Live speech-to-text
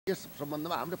यस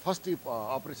सम्बन्धमा हामीले फर्स्ट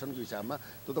अपरेसनको हिसाबमा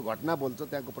त्यो त घटना बोल्छ,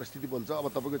 त्यहाँको परिस्थिति बोल्छ।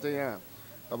 अब तपाईँको चाहिँ यहाँ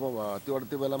अब त्यो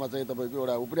बेलामा चाहिँ तपाईँको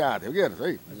एउटा उपरि आएको थियो कि हेर्नुहोस्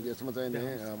है, यसमा चाहिँ नि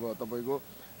अब तपाईँको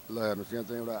ल हेर्नुहोस् यहाँ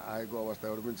चाहिँ एउटा आएको अवस्था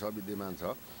एउटा पनि छ, विद्यमान छ।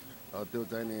 त्यो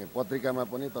चाहिँ नि पत्रिकामा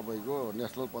पनि तपाईँको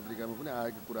नेसनल पत्रिकामा पनि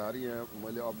आएको कुराहरू यहाँ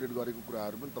मैले अपडेट गरेको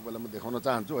कुराहरू पनि तपाईँलाई म देखाउन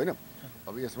चाहन्छु होइन।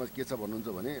 अब यसमा के छ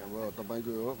भन्नुहुन्छ भने अब तपाईँको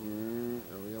यो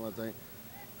यहाँ चाहिँ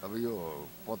अब यो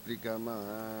पत्रिकामा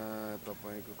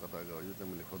तपाईँको कता गयो यो चाहिँ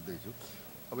मैले खोज्दैछु।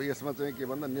 अब यसमा चाहिँ के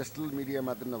भन्दा नेसनल मिडिया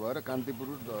मात्र नभएर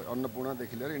कान्तिपुर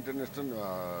अन्नपूर्णदेखि लिएर इन्टरनेसनल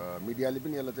मिडियाले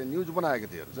पनि यसलाई चाहिँ न्युज बनाएको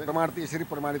थियो चाहिँ प्रमाण त यसरी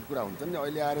प्रमाणित कुरा हुन्छ नि।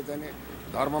 अहिले आएर चाहिँ नि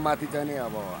धर्ममाथि चाहिँ नि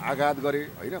अब आघात गरे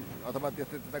होइन, अथवा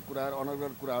त्यस्ता कुराहरू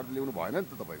अनर्गल कुराहरू ल्याउनु भएन नि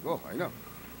त तपाईँको होइन।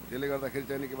 त्यसले गर्दाखेरि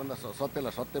चाहिँ नि के भन्दा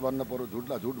सत्यलाई सत्य भन्न पऱ्यो,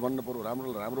 झुटलाई झुट भन्नु पऱ्यो,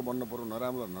 राम्रोलाई राम्रो भन्नु पऱ्यो,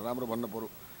 नराम्रोलाई नराम्रो भन्नु पऱ्यो।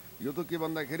 यो त के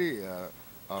भन्दाखेरि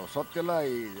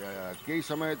सत्यलाई केही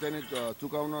समय चाहिँ नि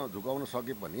झुकाउन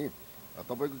सके पनि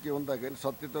तपाईँको के भन्दाखेरि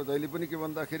सत्य त जहिले पनि के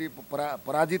भन्दाखेरि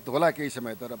पराजित होला केही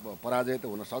समय, तर पराजय त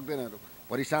हुन सक्दैन।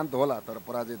 परिशान त होला तर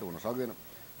पराजय त हुन सक्दैन।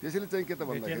 त्यसैले चाहिँ के त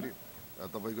भन्दाखेरि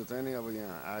तपाईँको चाहिँ नि अब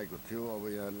यहाँ आएको थियो, अब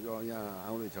यहाँ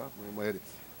आउँदैछ म हेरेँ।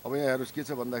 अब यहाँ हेर्नुहोस् के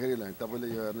छ भन्दाखेरि तपाईँले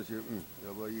यो हेर्नुहोस्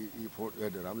अब यी फोटो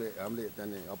हामीले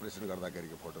त्यहाँनिर अपरेसन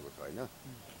गर्दाखेरिको फोटोको छ होइन।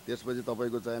 त्यसपछि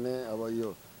तपाईँको चाहिँ नि अब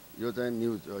यो चाहिँ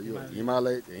न्युज यो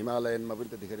हिमालयनमा पनि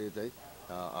त्यतिखेर यो चाहिँ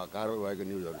कारवाही भएको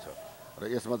न्युजहरू छ।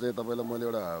 र यसमा चाहिँ तपाईँलाई मैले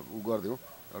एउटा गरिदिउँ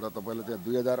एउटा तपाईँले चाहिँ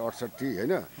 2068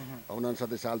 होइन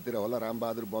 59 सालतिर होला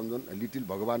रामबहादुर बमजन लिटिल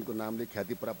भगवानको नामले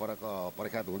ख्याति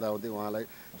प्रख्यात हुँदाहुँदै उहाँलाई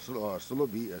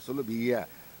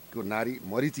सोलोभियाको नारी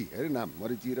मरिची होइन नाम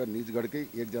मरिची र निजगढकै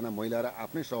एकजना महिला र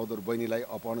आफ्नै सहोदर बहिनीलाई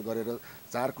अपहरण गरेर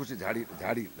चारखुसी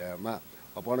झाडीमा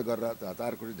अपहरण गरेर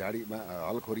चारखुसी झाडीमा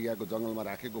हलखोरियाको जङ्गलमा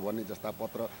राखेको भन्ने जस्ता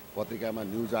पत्रिकामा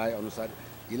न्युज आए अनुसार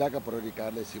इलाका प्रहरी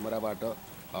कार्यालय सिमराबाट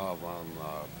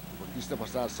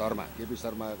कृष्णप्रसाद शर्मा केपी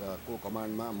शर्माको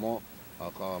कमान्डमा म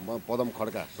पदम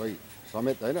खड्का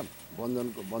समेत होइन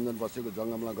बन्जन बसेको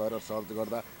जङ्गलमा गएर सर्च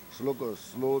गर्दा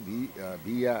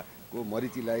स्लोभियाको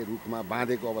मरिचीलाई रुखमा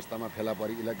बाँधेको अवस्थामा फेला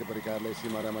परी इलाका प्रहरी कार्यालय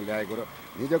सिमरामा ल्याएको र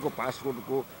निजको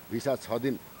पासपोर्टको भिसा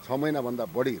 6 महिनाभन्दा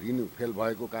बढी रिन्यू फेल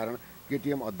भएको कारण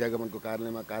केटिएम अध्यागमनको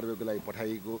कार्यालयमा कारबाहीको लागि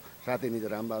पठाइएको साथै निज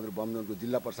रामबहादुर बमजनको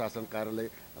जिल्ला प्रशासन कार्यालय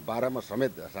 12मा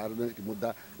समेत सार्वजनिक मुद्दा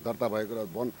दर्ता भएको र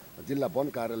जिल्ला वन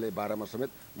कार्यालय 12मा समेत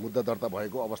मुद्दा दर्ता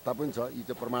भएको अवस्था पनि छ। यी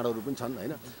चाहिँ प्रमाणहरू पनि छन्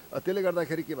होइन। त्यसले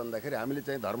गर्दाखेरि के भन्दाखेरि हामीले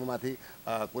चाहिँ धर्ममाथि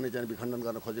कुनै चाहिँ विखण्डन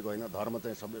गर्न खोजेको होइन। धर्म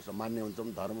चाहिँ सबै मान्य हुन्छ,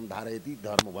 धर्म धारयति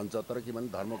धर्म भन्छ। तर के भने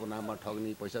धर्मको नाममा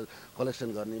ठग्ने, पैसा कलेक्सन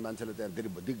गर्ने, मान्छेले त्यहाँ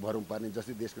दिग्भ्रम पार्ने,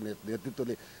 जस्तै देशको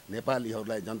नेतृत्वले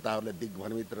नेपालीहरूलाई जनताहरूलाई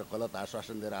दिग्भ्रमित र गलत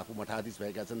आश्वासन दिएर आफू मठाधीश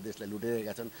भएका छन्, देशलाई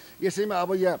लुटिरहेका छन्। यसैमा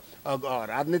अब यहाँ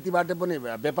राजनीतिबाट पनि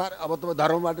व्यापार, अब तपाईँ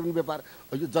धर्मबाट पनि व्यापार,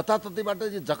 यो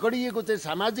जताततैबाट जकडिएको चाहिँ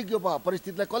सामाजिक यो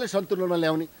परिस्थितिलाई कसले सन्तुलनमा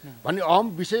ल्याउने भन्ने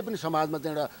अहम विषय पनि समाजमा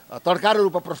चाहिँ एउटा तड्कारो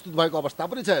रूपमा प्रस्तुत भएको अवस्था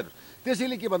पनि छ।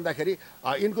 त्यसैले के भन्दाखेरि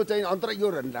यिनको चाहिँ यो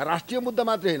राष्ट्रिय मुद्दा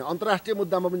मात्रै होइन अन्तर्राष्ट्रिय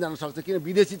मुद्दामा पनि जान सक्छ। किन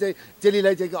विदेशी चाहिँ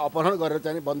चेलीलाई चाहिँ अपहरण गरेर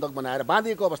चाहिँ बन्धक बनाएर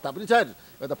बाँधिएको अवस्था पनि छ।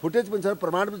 एउटा फुटेज पनि छ,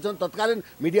 प्रमाण पनि छ, तत्कालीन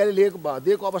मिडियाले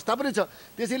दिएको अवस्था पनि छ।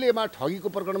 त्यसैले यसमा ठगीको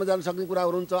प्रकरणमा जान सक्ने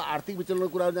कुराहरू हुन्छ, आर्थिक विचलनको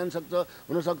कुराहरू जान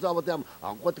हुनसक्छ। अब त्यहाँ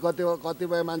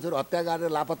कतिपय मान्छेहरू हत्या गरेर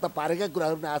लापत्ता पारेका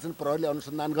कुराहरू पनि आछन्, प्रहरीले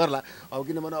अनुसन्धान गर्ला। अब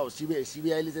किनभने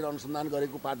सिबिआईले चाहिँ अनुसन्धान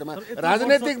गरेको पाटोमा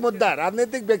राजनैतिक मुद्दा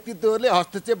राजनैतिक व्यक्तित्वहरूले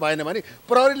हस्तक्षेप भएन भने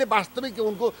प्रहरीले वास्तविक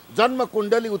उनको जन्म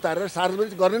कुण्डली उतारेर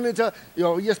सार्वजनिक गर्ने नै छ। यो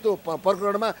यस्तो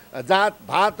प्रकरणमा जात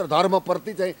भात र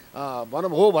धर्मप्रति चाहिँ भनौँ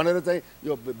हो भनेर चाहिँ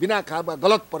यो बिना खाबा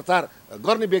गलत प्रचार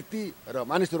गर्ने व्यक्ति र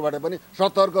मानिसहरूबाट पनि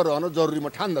सतर्क रहनु जरुरी म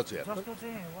ठान्दछु। जस्तो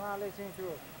चाहिँ उहाँले चाहिँ त्यो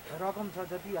रकम छ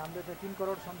जति हामीले चाहिँ 3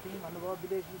 करोड समथिङ भन्नुभयो,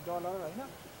 विदेशी डलर होइन,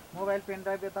 मोबाइल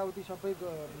पेनड्राइभ यताउति सबै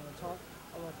छ।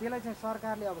 अब त्यसलाई चाहिँ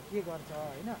सरकारले अब के गर्छ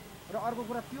होइन। र अर्को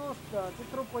कुरा त्यो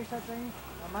त्यत्रो पैसा चाहिँ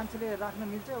मान्छेले राख्न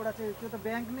मिल्छ? एउटा चाहिँ त्यो त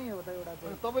ब्याङ्क नै हो त एउटा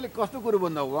चाहिँ। तपाईँले कस्तो कुरो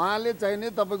भन्दा उहाँले चाहिँ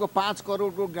नि तपाईँको 5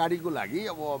 करोडको गाडीको लागि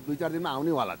अब 2-4 दिनमा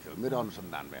आउनेवाला थियो मेरो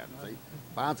अनुसन्धानमा चाहिँ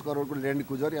 5 करोडको ल्यान्ड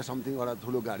क्रुजर या समथिङ एउटा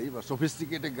ठुलो गाडी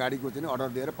सोफिस्टिकेटेड गाडीको चाहिँ अर्डर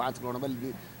दिएर 5 करोडमा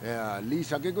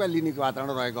लिइसकेको वा लिनेको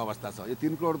वातावरण रहेको अवस्था छ। यो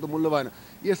 3 करोड त मूल्य भएन।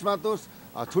 यसमा त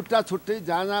छुट्टै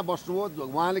जहाँ बस्नु हो,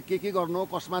 उहाँले के गर्नु हो,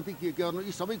 कसमाथि के गर्नु,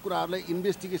 यी सबै कुराहरूलाई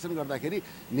इन्भेस्टिगेसन गर्दाखेरि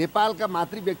नेपालका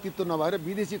मातृ व्यक्तित्व नभएर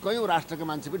विदेशी कयौँ राष्ट्रका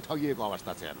मान्छे पनि ठगिएको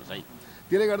अवस्था छ हेर्नुहोस् है।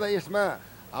 त्यसले गर्दा यसमा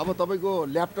अब तपाईँको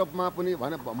ल्यापटपमा पनि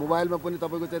भने मोबाइलमा पनि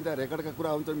तपाईँको चाहिँ त्यहाँ रेकर्डका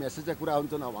कुरा हुन्छ, मेसेजका कुरा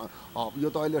हुन्छन्। यो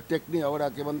त अहिले एउटा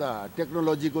के भन्दा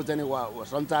टेक्नोलोजीको चाहिँ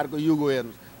सञ्चारको युग हो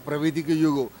हेर्नुहोस्। प्रविधिको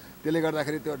युग हो। त्यसले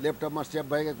गर्दाखेरि त्यो ल्यापटपमा सेभ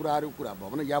भएका कुराहरू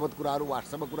भनौँ यावत कुराहरू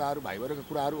वाट्सएपमा कुराहरू भाइबरका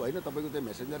कुराहरू होइन तपाईँको त्यो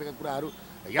मेसेन्जरका कुराहरू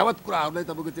यावत कुराहरूलाई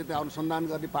तपाईँको चाहिँ त्यहाँ अनुसन्धान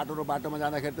गर्ने बाटोमा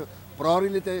जाँदाखेरि त्यो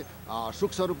प्रहरीले चाहिँ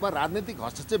सूक्ष्म रूपमा राजनैतिक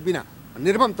हस्तक्षेप बिना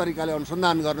निर्मम तरिकाले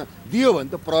अनुसन्धान गर्न दियो भने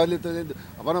त प्रहरीले त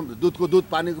भनौँ दुधको दुध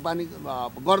पानीको पानी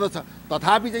गर्दछ।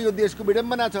 तथापि चाहिँ यो देशको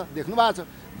विडम्बना छ, देख्नु भएको छ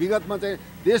विगतमा चाहिँ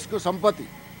देशको सम्पत्ति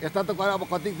यस्ता त अब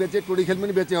कति बेचे टोडी खेल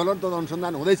पनि बेचे होला नि त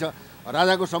अनुसन्धान हुँदैछ।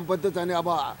 राजाको सम्पत्ति त चाहिँ अब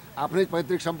आफ्नै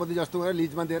पैतृक सम्पत्ति जस्तो गरेर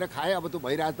लिजमा दिएर खाए, अब त्यो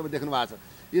भइरहेको तपाईँ देख्नु भएको छ।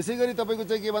 यसै गरी तपाईँको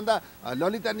चाहिँ के भन्दा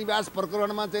ललिता निवास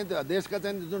प्रकरणमा चाहिँ देशका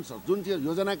चाहिँ जुन चाहिँ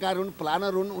योजनाकार हुन्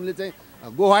प्लानर हुन् उनले चाहिँ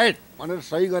गो अहेड भनेर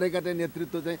सही गरेका चाहिँ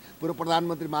नेतृत्व चाहिँ पूर्व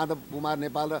प्रधानमन्त्री माधव कुमार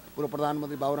नेपाल र पूर्व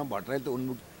प्रधानमन्त्री बाबुराम भट्टराईले त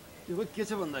उन्मुख। त्यो के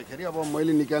छ भन्दाखेरि अब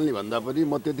मैले निकाल्ने भन्दा पनि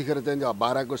म त्यतिखेर चाहिँ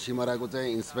बाराको सिमराको चाहिँ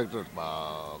इन्सपेक्टर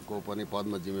को पनि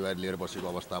पदमा जिम्मेवारी लिएर बसेको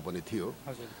अवस्था पनि थियो।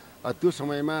 त्यो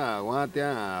समयमा उहाँ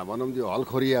त्यहाँ भनौँ त्यो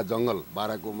हलखोरिया जङ्गल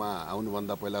बाराकोमा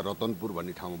आउनुभन्दा पहिला रतनपुर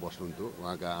भन्ने ठाउँमा बस्नुहुन्थ्यो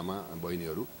उहाँका आमा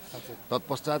बहिनीहरू।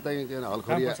 तत्पश्चात चाहिँ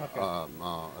हलखोरिया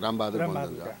रामबहादुर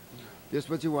बमजन।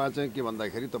 त्यसपछि उहाँ चाहिँ के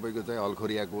भन्दाखेरि तपाईँको चाहिँ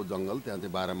हलखोरियाको जङ्गल त्यहाँ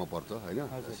चाहिँ बारामा पर्छ होइन।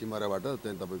 सिमराबाट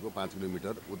चाहिँ तपाईँको 5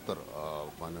 किलोमिटर उत्तर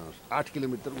 8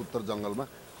 किलोमिटर उत्तर जङ्गलमा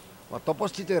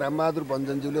तपस्वी चाहिँ रामबहादुर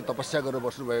बमजनज्यूले तपस्या गरेर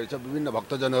बस्नुभएको छ। विभिन्न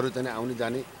भक्तजनहरू चाहिँ आउने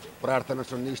जाने प्रार्थना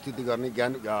सुन्ने स्तुति गर्ने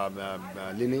ज्ञान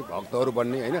लिने भक्तहरू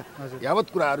बन्ने होइन यावत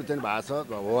कुराहरू चाहिँ भएको छ,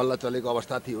 होहल्ला चलेको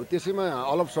अवस्था थियो। त्यसैमा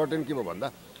अल अफ सर्टेन के भयो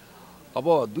भन्दा अब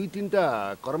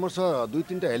 2-3टा क्रमशः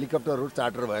 2-3टा हेलिकप्टरहरू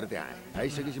चार्टर भएर त्यहाँ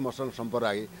आइसकेपछि मसँग सम्पर्क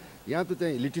आए। यहाँ त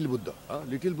चाहिँ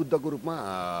लिटिल बुद्धको रूपमा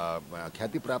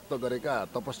ख्याति प्राप्त गरेका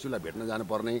तपस्वीलाई भेट्न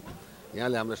जानुपर्ने,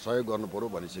 यहाँले हामीलाई सहयोग गर्नु पर्यो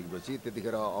भनिसकेपछि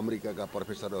त्यतिखेर अमेरिकाका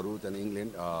प्रोफेसरहरू चाहिँ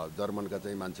इङ्ल्यान्ड जर्मनका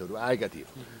चाहिँ मान्छेहरू आएका थिए।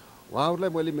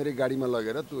 उहाँहरूलाई मैले मेरो गाडीमा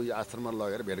लगेर त्यो आश्रममा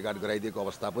लगेर भेटघाट गराइदिएको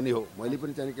अवस्था पनि हो। मैले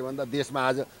पनि चाहिँ के भन्दा देशमा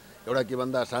आज एउटा के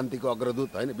भन्दा शान्तिको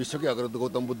अग्रदूत होइन विश्वकै अग्रदूत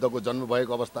गौतम बुद्धको जन्म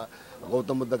भएको अवस्था,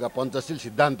 गौतम बुद्धका पञ्चशील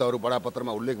सिद्धान्तहरू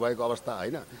बडापत्रमा उल्लेख भएको अवस्था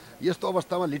होइन। यस्तो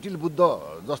अवस्थामा लिटिल बुद्ध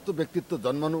जस्तो व्यक्तित्व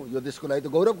जन्मनु यो देशको लागि त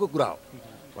गौरवको कुरा हो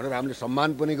भनेर हामीले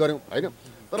सम्मान पनि गऱ्यौँ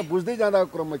होइन। तर बुझ्दै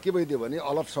जाँदाको क्रममा के भइदियो भने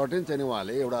अल अफ सर्टेन चाहिँ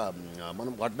उहाँले एउटा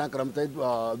भनौँ घटनाक्रम चाहिँ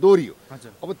दोहोरियो।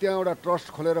 अब त्यहाँ एउटा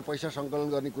ट्रस्ट खोलेर पैसा सङ्कलन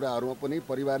गर्ने कुराहरूमा पनि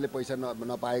परिवारले पैसा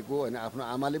नपाएको होइन। आफ्नो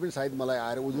आमाले पनि सायद मलाई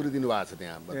आएर उजुरी दिनुभएको छ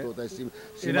त्यहाँ। त्यो चाहिँ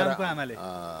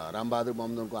रामबहादुर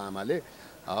बमजनको आमाले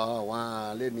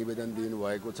उहाँले निवेदन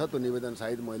दिनुभएको छ। त्यो निवेदन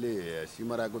सायद मैले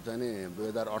सिमराको चाहिँ नि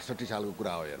 2068 सालको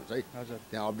कुरा हो हेर्नुहोस् है,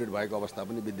 त्यहाँ अपडेट भएको अवस्था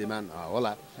पनि विद्यमान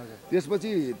होला।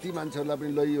 त्यसपछि ती मान्छेहरूलाई पनि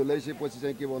लैसकेपछि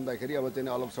चाहिँ के भन्दाखेरि अब चाहिँ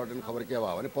अल अफ सर्टेन खबर के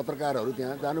भयो भने पत्रकारहरू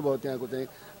त्यहाँ जानुभयो। त्यहाँको चाहिँ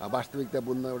वास्तविकता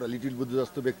बुझ्न एउटा लिटिल बुद्ध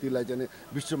जस्तो व्यक्तिलाई चाहिँ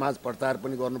विश्वमाझ प्रचार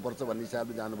पनि गर्नुपर्छ भन्ने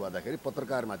हिसाबले जानुभँदाखेरि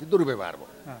पत्रकारमाथि दुर्व्यवहार भयो।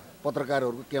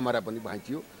 पत्रकारहरूको क्यामेरा पनि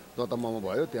भाँचियो, ततममा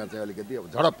भयो। त्यहाँ चाहिँ अलिकति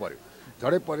झडप पर्यो।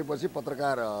 झडप परेपछि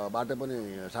पत्रकारबाट पनि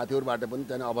साथीहरूबाट पनि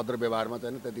चाहिँ अभद्र व्यवहारमा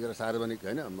चाहिँ त्यतिखेर सार्वजनिक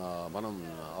होइन भनौँ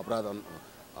अपराध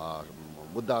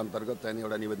मुद्दा अन्तर्गत चाहिँ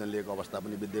एउटा निवेदन लिएको अवस्था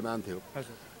पनि विद्यमान थियो।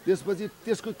 त्यसपछि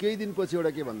त्यसको केही दिनपछि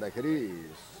एउटा के भन्दाखेरि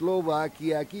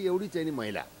स्लोभाकिया कि एउटी चाहिँ नि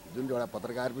महिला जुन एउटा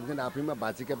पत्रकार पनि थिइन्, आफैमा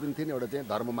बाँचेका पनि थिइन्, एउटा चाहिँ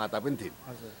धर्ममाता पनि थिइन्।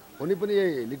 उनी पनि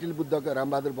यही लिटिल बुद्धको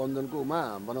रामबहादुर बमजनकोमा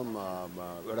भनौँ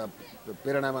एउटा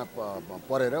प्रेरणामा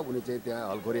परेर उनी चाहिँ त्यहाँ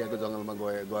हलखोरियाको जङ्गलमा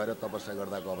गएर तपस्या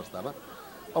गर्दाको अवस्थामा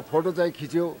अब फोटो चाहिँ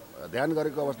खिच्यो। ध्यान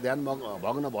गरेको अवस्था ध्यान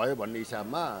भग्न भयो भन्ने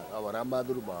हिसाबमा अब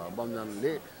रामबहादुर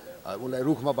बमजनले उनलाई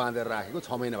रुखमा बाँधेर राखेको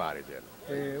 6 महिना भएर थियो।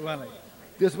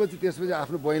 त्यसपछि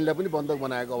आफ्नो बहिनीलाई पनि बन्धक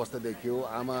बनाएको अवस्था देखियो।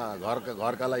 आमा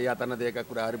घरकालाई यातना दिएका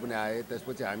कुराहरू पनि आए।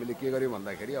 त्यसपछि हामीले के गर्यौँ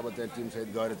भन्दाखेरि अब चाहिँ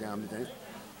टिमसहित गएर चाहिँ हामीले चाहिँ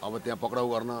अब त्यहाँ पक्राउ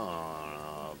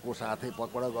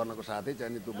गर्नको साथै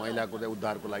चाहिँ त्यो महिलाको चाहिँ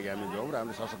उद्धारको लागि हामी गयौँ र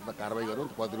हामीले सशक्त कारवाही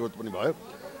गऱ्यौँ। प्रतिरोध पनि भयो।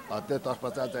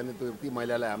 तत्पश्चात चाहिँ त्यो ती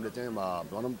महिलालाई हामीले चाहिँ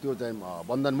भनौँ त्यो चाहिँ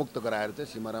बन्धनमुक्त गराएर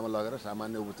चाहिँ सिमरामा लगेर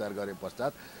सामान्य उपचार गरे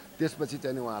पश्चात त्यसपछि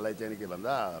चाहिँ उहाँलाई चाहिँ के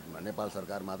भन्दा नेपाल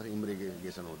सरकार मात्र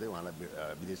इन्भेस्टिगेसन हुँदै उहाँलाई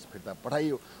विदेश फिर्ता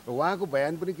पठाइयो। र उहाँको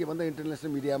बयान पनि के भन्दा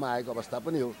इन्टरनेसनल मिडियामा आएको अवस्था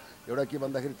पनि हो। एउटा के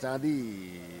भन्दाखेरि चाँदी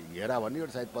घेरा भन्ने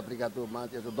एउटा सायद पत्रिकामा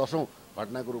यसो 10औँ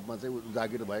घटनाको रूपमा चाहिँ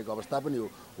उजागिर भएको अवस्था पनि हो।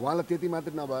 उहाँलाई त्यति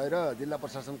मात्रै नभएर जिल्ला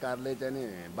प्रशासन कार्यालय चाहिँ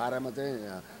नि बारामा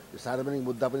चाहिँ सार्वजनिक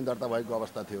मुद्दा पनि दर्ता भएको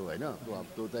अवस्था थियो होइन।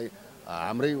 त्यो चाहिँ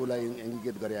हाम्रै उसलाई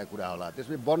इङ्गित गरेका कुरा होला।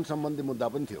 त्यसपछि वन सम्बन्धी मुद्दा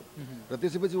पनि थियो र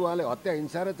त्यसपछि उहाँले हत्या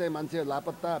हिंसा र चाहिँ मान्छे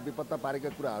लापत्ता बेपत्ता पारेका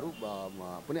कुराहरू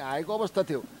पनि आएको अवस्था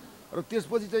थियो। र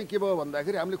त्यसपछि चाहिँ के भयो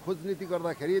भन्दाखेरि हामीले खोज नीति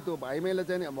गर्दाखेरि त्यो भाइमाईलाई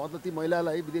चाहिँ मतलब ती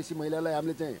महिलालाई विदेशी महिलालाई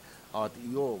हामीले चाहिँ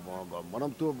यो भनौँ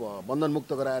त्यो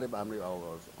बन्धनमुक्त गराएर हामीले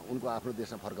उनको आफ्नो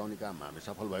देशमा फर्काउने काम हामी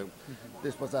सफल भयौँ।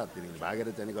 त्यस पश्चात तिनीहरू भागेर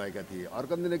चाहिँ गएका थिए।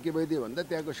 अर्को दिन के भइदियो भन्दा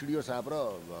त्यहाँको सिडिओ साहब र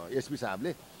एसपी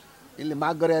साहबले यिनले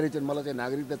माग गरेर चाहिँ मलाई चाहिँ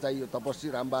नागरिकता चाहियो, तपस्वी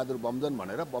रामबहादुर बमजन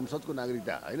भनेर वंशजको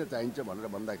नागरिकता होइन चाहिन्छ भनेर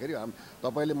भन्दाखेरि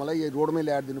तपाईँले मलाई यही रोडमै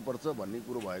ल्याएर दिनुपर्छ भन्ने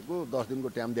कुरो भएको 10 दिनको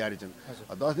टाइम दिएर छन्।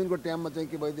 10 दिनको टाइममा चाहिँ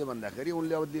के भइदियो भन्दाखेरि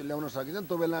उनले अब ल्याउन सकिन्छन्।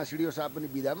 त्यो बेला सिडिओ साहब पनि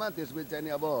बिदामा, त्यसपछि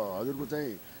चाहिँ अब हजुरको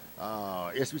चाहिँ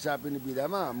एसपी साहब पनि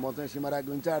बिदामा, म चाहिँ सिमराको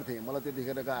इन्चार्ज थिएँ। मलाई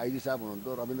त्यतिखेरका आइजी साहब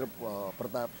हुनुहुन्थ्यो रविन्द्र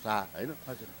प्रताप शाह होइन,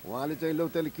 उहाँले चाहिँ लौ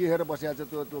त्यसले के हेरेर बसिरहेको छ,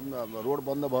 त्यो रोड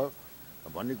बन्द भयो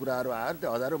भन्ने कुराहरू आएर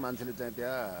त्यो हजारौँ मान्छेले चाहिँ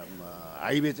त्यहाँ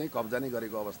हाइवे चाहिँ कब्जा नै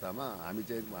गरेको अवस्थामा हामी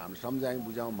सम्झायौँ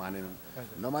बुझाउँ,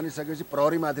 मानेनन्। नमानिसकेपछि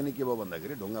प्रहरीमाथि नै के भयो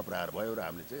भन्दाखेरि ढुङ्गा प्रहार भयो र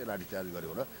हामीले चाहिँ लाठीचार्ज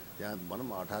गऱ्यौँ र त्यहाँ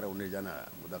भनौँ 18-19 जना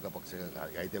मुद्दाका पक्षका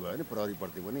घाइते भयो भने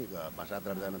प्रहरीप्रति पनि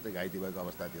 7-8 जना चाहिँ घाइते भएको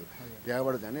अवस्था थियो।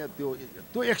 त्यहाँबाट चाहिँ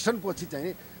त्यो एक्सन पछि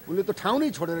चाहिँ उनले त्यो ठाउँ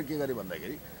नै छोडेर के गरे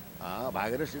भन्दाखेरि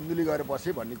भागेर सिन्धुली गएर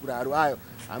बसे भन्ने कुराहरू आयो।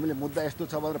 हामीले मुद्दा यस्तो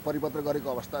छ भनेर परिपत्र गरेको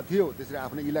अवस्था थियो। त्यसरी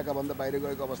आफ्नो इलाकाभन्दा बाहिर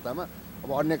गएको अवस्थामा अब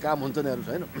अन्य काम हुन्छ नि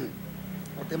छैन,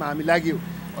 त्यसमा हामी लाग्यौँ।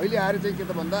 अहिले आएर चाहिँ के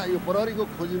त भन्दा यो प्रहरीको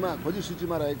खोजी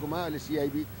सूचीमा रहेकोमा अहिले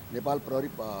सिआइबी नेपाल प्रहरी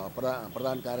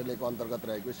प्रधान कार्यालयको अन्तर्गत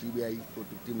रहेको सिबिआईको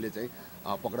टिमले चाहिँ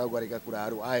पक्राउ गरेका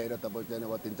कुराहरू आए र तपाईँको चाहिँ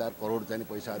अब 3-4 करोड चाहिँ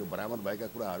पैसाहरू बरामद भएका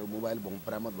कुराहरू, मोबाइल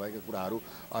बरामद भएका कुराहरू,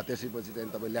 त्यसैपछि चाहिँ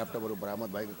तपाईँ ल्यापटपहरू बरामद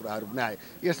भएका कुराहरू पनि आए।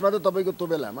 यसमा त तपाईँको त्यो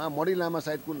बेलामा मणि लामा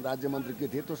सायद कुन राज्य मन्त्री के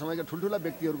थिए, त्यो समयका ठुल्ठुला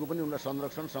व्यक्तिहरूको पनि उनलाई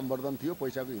संरक्षण सम्वर्धन थियो,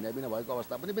 पैसाको हिनाबिना भएको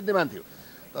अवस्था पनि विद्यमान थियो।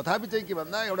 तथापि चाहिँ के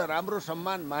भन्दा एउटा राम्रो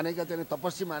सम्मान मानेका चाहिँ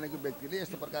तपस्वी मानेको व्यक्तिले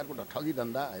यस्तो प्रकारको ठगी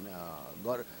धन्दा होइन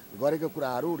गरेको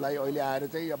कुराहरूलाई अहिले आएर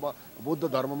चाहिँ अब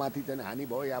बौद्ध धर्ममाथि चाहिँ हानि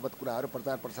भयो यावत कुराहरू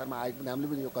प्रचार प्रसारमा आएको पनि हामीले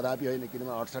पनि यो कदापि होइन।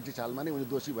 किनभने 68 सालमा नै उनी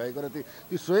दोषी भएको र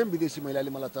त्यो स्वयं विदेशी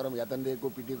महिलाले मलाई चरम यातन दिएको,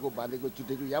 पिटेको, बाँधेको,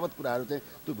 चुटेको यावत कुराहरू चाहिँ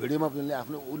त्यो भिडियोमा उनले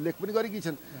आफ्नो उल्लेख पनि गरेकी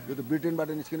छन्। यो त ब्रिटेनबाट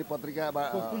निस्किने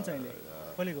पत्रिकाबाट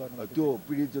त्यो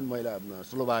पीडित जुन महिला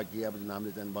स्लोभाकिया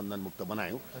नामले चाहिँ बन्धनमुक्त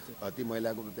बनायौँ, ती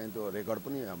महिलाको चाहिँ त्यो रेकर्ड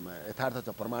पनि यथार्थ छ,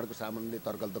 प्रमाणको सामानले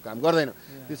तर्कल त काम गर्दैन।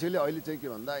 त्यसैले अहिले चाहिँ के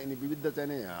भन्दा यिनी विविध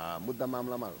चाहिँ मुद्दा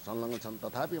मामलामा संलग्न छन्।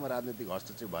 तथापि राजनीतिक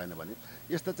हस्तक्षेप भएन भने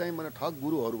यस्ता चाहिँ मैले ठग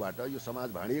गुरुहरूबाट यो समाज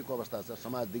भाँडिएको अवस्था छ,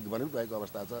 समाज दिग्भ्रमित भएको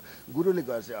अवस्था छ। गुरुले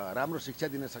राम्रो शिक्षा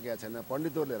दिन सकेका छैन,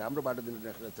 पण्डितहरूले राम्रो बाटो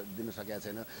दिन सकेका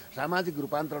छैन, सामाजिक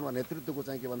रूपान्तरणमा नेतृत्वको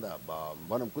चाहिँ के भन्दा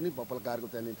भनौँ कुनै प्रकारको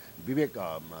चाहिँ विवेक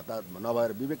नभएर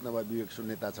विवेक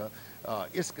शून्यता छ।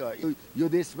 यो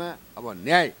देशमा अब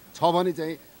न्याय छ भने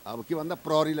चाहिँ अब के भन्दा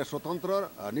प्रहरीलाई स्वतन्त्र,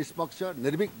 निष्पक्ष,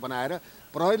 निर्भीक बनाएर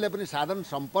प्रहरीलाई पनि साधन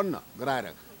सम्पन्न गराएर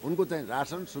उनको चाहिँ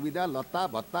रासन सुविधा, लत्ता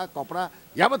भत्ता, कपडा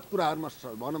यावत कुराहरूमा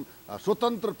भनौँ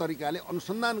स्वतन्त्र तरिकाले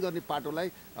अनुसन्धान गर्ने पाटोलाई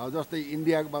जस्तै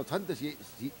इन्डियामा छ नि त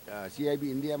सिआइबी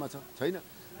इन्डियामा छैन,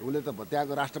 उसले त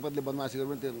त्यहाँको राष्ट्रपतिले बदमासी गर्यो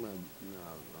भने त्यो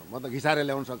मतलब घिसारेर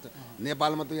ल्याउन सक्छ।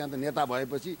 नेपालमा त यहाँ त नेता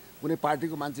भएपछि कुनै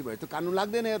पार्टीको मान्छे भए त कानुन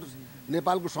लाग्दैन। हेर्नुहोस्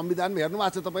नेपालको संविधानमा हेर्नु भएको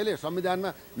छ तपाईँले, संविधानमा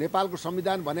नेपालको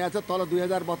संविधान भनेको छ तल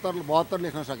 2072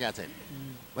 लेख्न सकेका छैन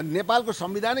भने नेपालको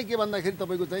संविधानै के भन्दाखेरि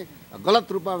तपाईँको चाहिँ गलत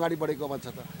रूपमा अगाडि बढेको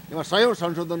अवस्था छ। यसमा 100औं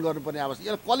संशोधन गर्नुपर्ने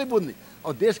आवश्यक। यसलाई कसले बुझ्ने?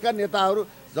 अब देशका नेताहरू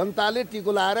जनताले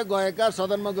टिको लाएर गएका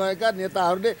सदनमा गएका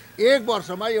नेताहरूले 1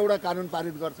 वर्षमा एउटा कानुन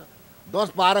पारित गर्छ,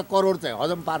 10-12 करोड चाहिँ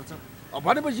हजम पार्छ।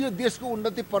 भनेपछि यो देशको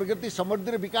उन्नति, प्रगति,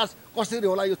 समृद्धि र विकास कसरी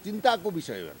होला यो चिन्ताको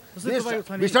विषय हो।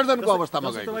 देश विसर्जनको अवस्थामा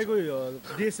गएको तपाईँको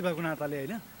देशसेवाको नाताले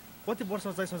होइन कति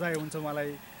वर्ष चाहिँ सजाय हुन्छ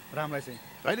मलाई रामलाई चाहिँ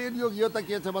होइन। यो त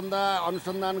के छ भन्दा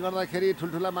अनुसन्धान गर्दाखेरि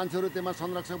ठुल्ठुला मान्छेहरू त्यसमा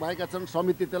संरक्षक भएका छन्।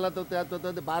 समिति त्यसलाई त त्यहाँ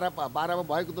 12मा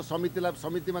भएको त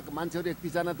समितिमा मान्छेहरू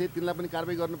 31 जना थिए, तिनलाई पनि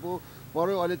कारवाही गर्नु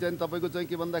पर्यो। अहिले चाहिँ तपाईँको चाहिँ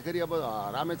के भन्दाखेरि अब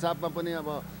रामेछापमा पनि अब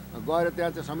गएर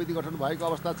त्यहाँ चाहिँ समिति गठन भएको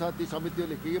अवस्था छ। ती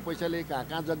समितिहरूले के पैसा लिए,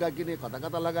 कहाँ जग्गा किने,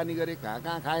 कता लगानी गरे,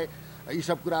 कहाँ खाए, यी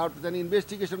सब कुराहरू त चाहिँ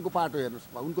इन्भेस्टिगेसनको पार्ट हो।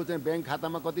 हेर्नुहोस् उनको चाहिँ ब्याङ्क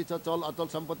खातामा कति छ, चल अचल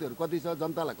सम्पत्तिहरू कति छ,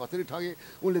 जनतालाई कसरी ठगे,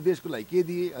 उनले देशको लागि के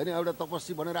दिए होइन। एउटा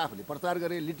तपस्वी भनेर आफूले प्रचार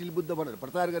गरे, लिटिल बुद्ध भनेर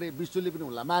प्रचार गरे, विश्वले पनि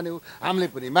उनलाई मान्यो, हामीले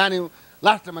पनि मान्यौँ।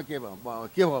 लास्टमा के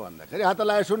भयो भन्दाखेरि हात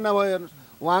लगाए सुन्न भयो।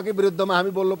 हेर्नुहोस् उहाँकै विरुद्धमा हामी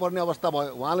बोल्नुपर्ने अवस्था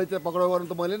भयो। उहाँले चाहिँ पक्राउ गर्नु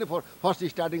त मैले नै फर्स्ट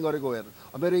स्टार्टिङ गरेको हो।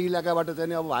 हेर्नु मेरो इलाकाबाट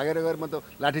चाहिँ अब भागेर गएर म त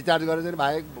लाठीचार्ज गरेर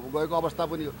चाहिँ गएको अवस्था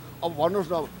पनि हो। अब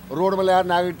भन्नुहोस् न रोडमा ल्याएर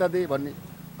नागरिकता दिए भन्ने,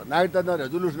 नागरिकता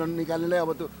जुलुस निकाल्नेलाई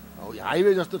अब त्यो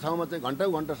हाइवे जस्तो ठाउँमा चाहिँ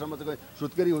घन्टासम्म चाहिँ कोही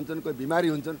सुत्केरी हुन्छन्, कोही बिमारी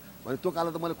हुन्छन् भने त्यो कालो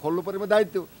त मैले खोल्नु पऱ्यो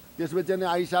दायित्व। त्यसपछि चाहिँ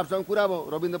आई साहबसँग कुरा भयो,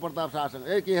 रविन्द्र प्रताप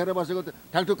शाहसँग, के हेरेर बसेको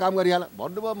ठ्याक्ठुक काम गरिहाल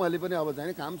भन्नुभयो। मैले पनि अब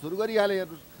चाहिँ काम सुरु गरिहालेँ।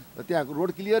 हेर्नुहोस् त्यहाँको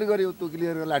रोड क्लियर गर्यो, त्यो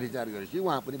क्लियर गरेर लाठीचार्ज गरेपछि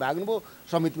उहाँ पनि भाग्नुभयो,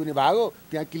 समिति पनि भाग्यो,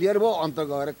 त्यहाँ क्लियर भयो। अन्त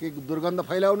गएर के दुर्गन्ध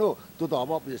फैलाउनु त्यो त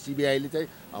अब सिबिआईले चाहिँ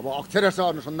अब अक्षरशः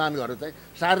अनुसन्धान गरेर चाहिँ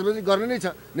सार्वजनिक गर्ने नै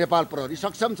छ। नेपाल प्रहरी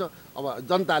सक्षम छ, अब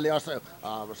जनताले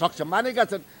सक्षम मानेका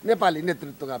छन्। नेपाली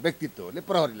नेतृत्वका व्यक्तित्वहरूले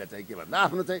प्रहरीलाई चाहिँ के भन्दा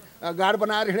आफ्नो चाहिँ गार्ड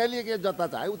बनाएर हिँडालिए, के जता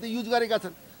चाहे उतै युज गरेका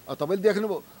छन्। तपाईँले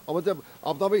देख्नुभयो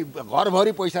अब तपाईँ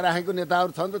घरभरि पैसा राखेको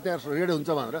नेताहरू छन् त त्यहाँ रेड हुन्छ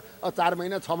भनेर 4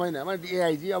 महिना 6 महिनामा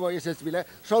एआइजी अब एसएसपीलाई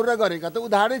सौर्य गरेका त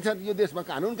उदाहरणै छन्। यो देशमा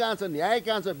कानुन कहाँ छ, न्याय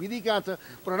कहाँ छ, विधि कहाँ छ,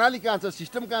 प्रणाली कहाँ छ,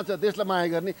 सिस्टम कहाँ छ, देशलाई माया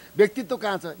गर्ने व्यक्तित्व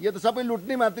कहाँ छ? यो त सबै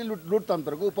लुट्ने मात्रै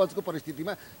लुटतन्त्रको उपजको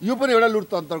परिस्थितिमा यो पनि एउटा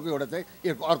लुटतन्त्रको एउटा चाहिँ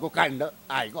अर्को काण्ड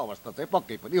आएको अवस्था चाहिँ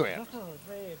पक्कै पनि हो। जस्तो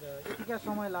यतिका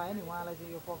समय लाग्यो नि उहाँलाई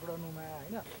चाहिँ यो पक्राउनुमा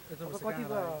होइन।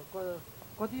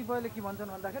 कतिपयले के भन्छन्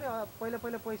भन्दाखेरि पहिला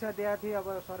पैसा दिएको थिए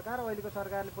अब सरकार, अहिलेको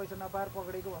सरकारले पैसा नपाएर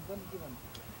पक्रेको भन्छन् के भन्छ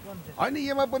होइन।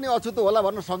 यसमा पनि अछुतो होला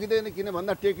भन्न सकिँदैन, किन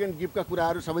भन्दा टेक एन्ड गिफ्टका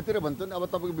कुराहरू सबैतिर भन्छन्। अब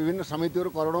तपाईँको विभिन्न समितिहरू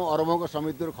करोडौँ अरबौँको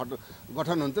समितिहरू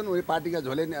गठन हुन्छन्, उयो पार्टीका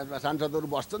झोले सांसदहरू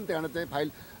बस्छन्, त्यहाँबाट चाहिँ फाइल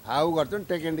हाउ गर्छन्,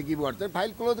 टेक एन्ड गिफ्ट गर्छन्,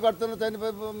 फाइल क्लोज गर्छन्, चाहिँ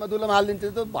मधुलोमा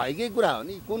हालिदिन्छ। त भएकै कुरा हो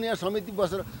नि। कुन यहाँ समिति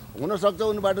बसेर हुनसक्छ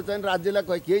उनीबाट चाहिँ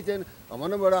राज्यलाई केही चाहिँ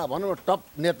भनौँ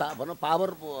टप नेता भनौँ पावर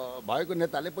भएको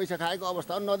नेताले पैसा खाएको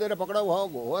अवस्था नदिएर पक्राउ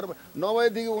हो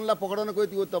नभएदेखि उनलाई पक्राउन कोही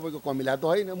त्यो तपाईँको कमिला त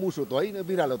होइन, मुसो त होइन,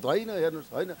 बिरालो त होइन,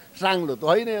 हेर्नुहोस् होइन, साङ्लो त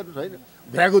होइन, हेर्नुहोस् होइन,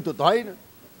 भ्यागुतो त होइन।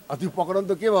 त्यो पक्राउनु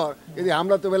त के भयो? यदि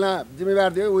हामीलाई त्यो बेला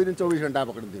जिम्मेवार दियो विदिन 24 घन्टा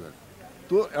पक्रिन्थ्यो भने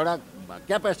त्यो एउटा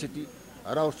क्यापेसिटी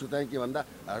र उसको चाहिँ के भन्दा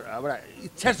एउटा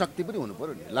इच्छा शक्ति पनि हुनु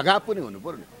पऱ्यो नि, लगाव पनि हुनु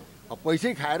पऱ्यो नि। अब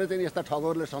पैसै खाएर चाहिँ यस्ता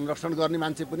ठगहरूले संरक्षण गर्ने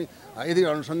मान्छे पनि यदि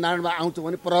अनुसन्धानमा आउँछ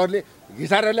भने प्रहरीले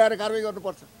घिसारेर ल्याएर कारवाही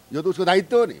गर्नुपर्छ। यो त उसको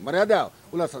दायित्व हो नि, मर्यादा हो।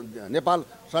 उसलाई नेपाल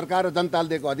सरकार र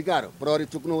जनताले दिएको अधिकार हो, प्रहरी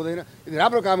चुक्नु हुँदैन। यदि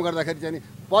राम्रो काम गर्दाखेरि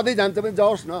चाहिँ पदै जान्छ पनि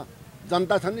जाओस् न,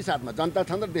 जनता छन् नि साथमा, जनता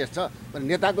छन् र देश छ।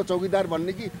 नेताको चौकीदार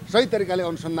बन्ने कि सही तरिकाले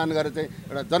अनुसन्धान गरेर चाहिँ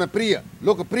एउटा जनप्रिय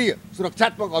लोकप्रिय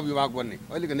सुरक्षात्मक अभिभावक बन्ने।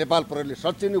 अहिलेको नेपाल प्रहरीले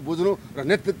सच्याउनु बुझ्नु र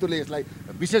नेतृत्वले यसलाई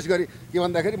विशेष गरी के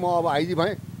भन्दाखेरि म अब आइजी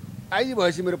भएँ, आइजी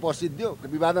भएपछि मेरो प्रसिद्धि हो,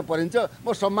 विवादमा परिन्छ,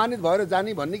 म सम्मानित भएर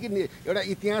जाने भन्ने कि एउटा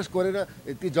इतिहास कोरेर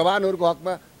ती जवानहरूको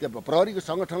हकमा त्यो प्रहरीको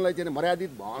सङ्गठनलाई चाहिँ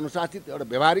मर्यादित अनुशासित एउटा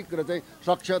व्यवहारिक र चाहिँ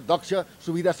सक्ष दक्ष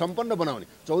सुविधा सम्पन्न बनाउने।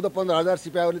 14-15 हजार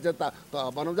सिपाहीहरूले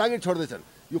चाहिँ भनौँ जागिर छोड्दैछन्।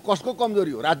 यो कसको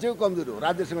कमजोरी हो? राज्यको कमजोरी हो।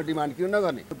 राज्यसँग डिमान्ड किन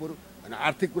नगर्ने पऱ्यो होइन?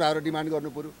 आर्थिक कुराहरू डिमान्ड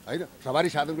गर्नु पऱ्यो होइन, सवारी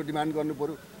साधनको डिमान्ड गर्नु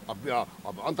पऱ्यो।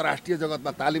 अब अन्तर्राष्ट्रिय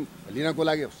जगतमा तालिम लिनको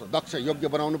लागि दक्ष योग्य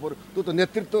बनाउनु पऱ्यो। त्यो त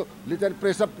नेतृत्वले चाहिँ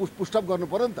प्रेसअप पुस्टअप गर्नु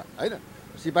पऱ्यो नि त होइन।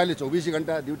 सिपाहीले 24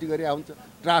 घन्टा ड्युटी गरे हुन्छ,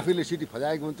 ट्राफिकले सिटी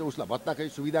फजाएको हुन्छ, उसलाई भत्ता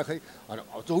खै सुविधा खै। अनि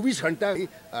 24 घन्टा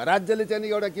राज्यले चाहिँ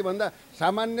एउटा के भन्दा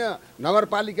सामान्य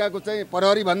नगरपालिकाको चाहिँ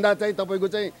प्रहरीभन्दा चाहिँ तपाईँको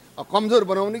चाहिँ कमजोर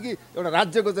बनाउने कि एउटा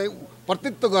राज्यको चाहिँ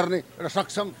प्रतित्व गर्ने एउटा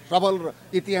सक्षम सबल र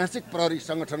ऐतिहासिक प्रहरी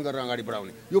सङ्गठन गरेर अगाडि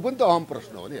बढाउने, यो पनि त अहम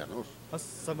प्रश्न हो नि। हेर्नुहोस्।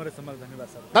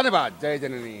 धन्यवाद। धन्यवाद। जय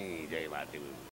जननी जय मातृ।